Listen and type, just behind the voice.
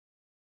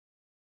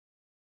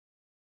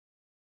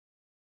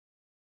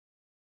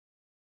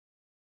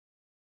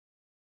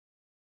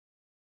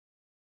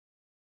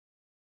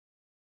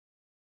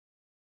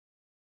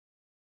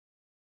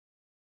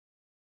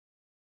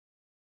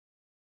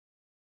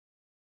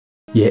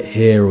Yet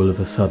here all of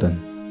a sudden,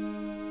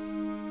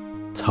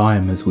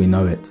 time as we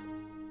know it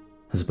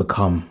has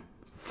become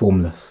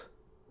formless.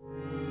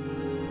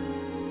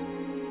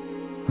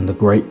 And the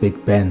great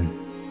Big Ben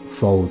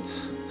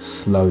folds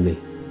slowly,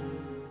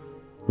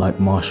 like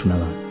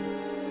marshmallow,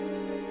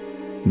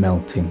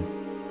 melting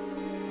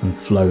and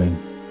flowing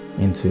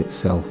into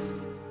itself.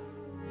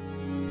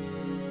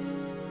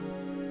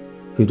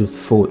 Who'd have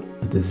thought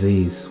a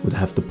disease would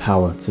have the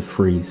power to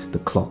freeze the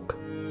clock?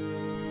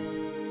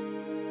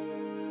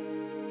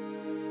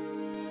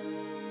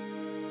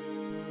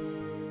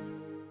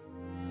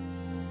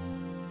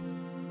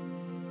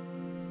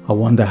 I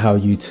wonder how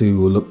you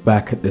two will look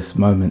back at this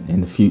moment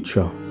in the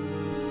future.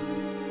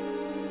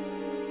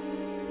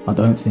 I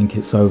don't think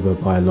it's over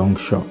by a long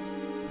shot.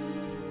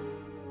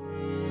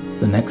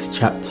 The next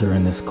chapter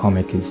in this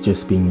comic is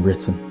just being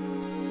written,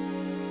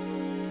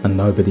 and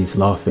nobody's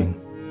laughing,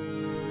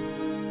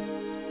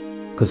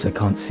 because they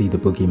can't see the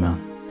boogeyman.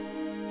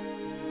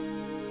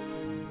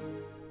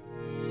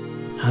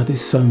 How do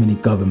so many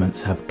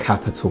governments have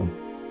capital,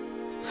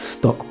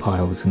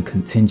 stockpiles and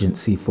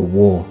contingency for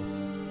war,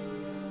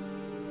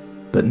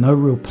 but no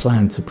real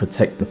plan to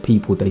protect the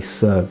people they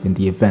serve in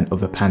the event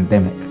of a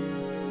pandemic?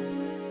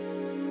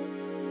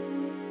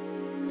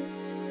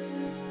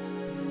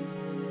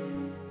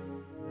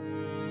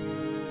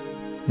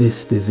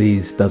 This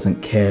disease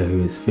doesn't care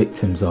who its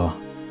victims are.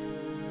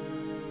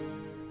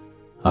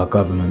 Our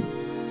government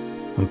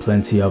and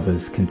plenty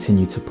others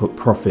continue to put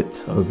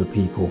profit over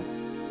people,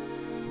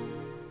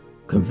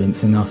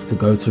 convincing us to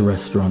go to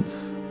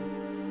restaurants,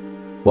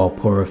 while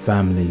poorer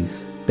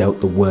families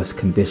dealt the worst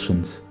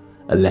conditions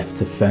are left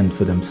to fend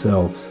for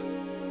themselves.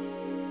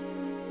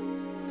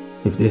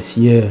 If this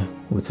year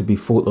were to be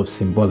thought of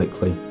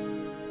symbolically,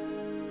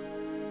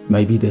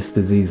 maybe this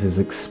disease has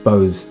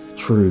exposed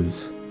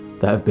truths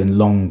that have been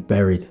long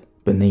buried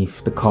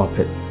beneath the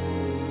carpet.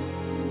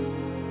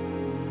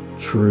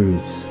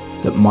 Truths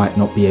that might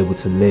not be able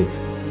to live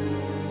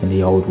in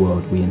the old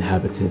world we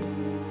inhabited.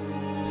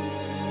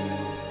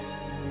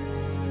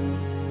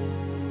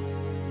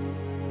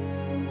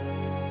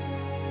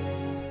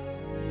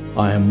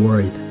 I am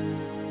worried.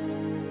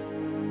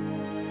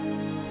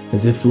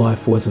 As if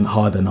life wasn't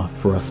hard enough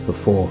for us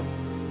before.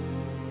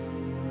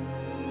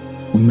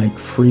 We make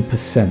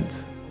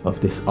 3%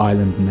 of this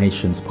island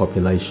nation's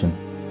population,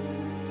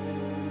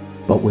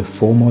 but we're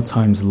 4 more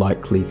times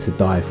likely to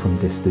die from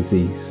this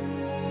disease.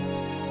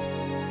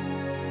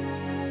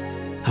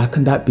 How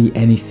can that be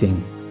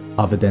anything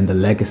other than the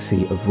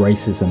legacy of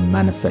racism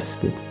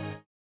manifested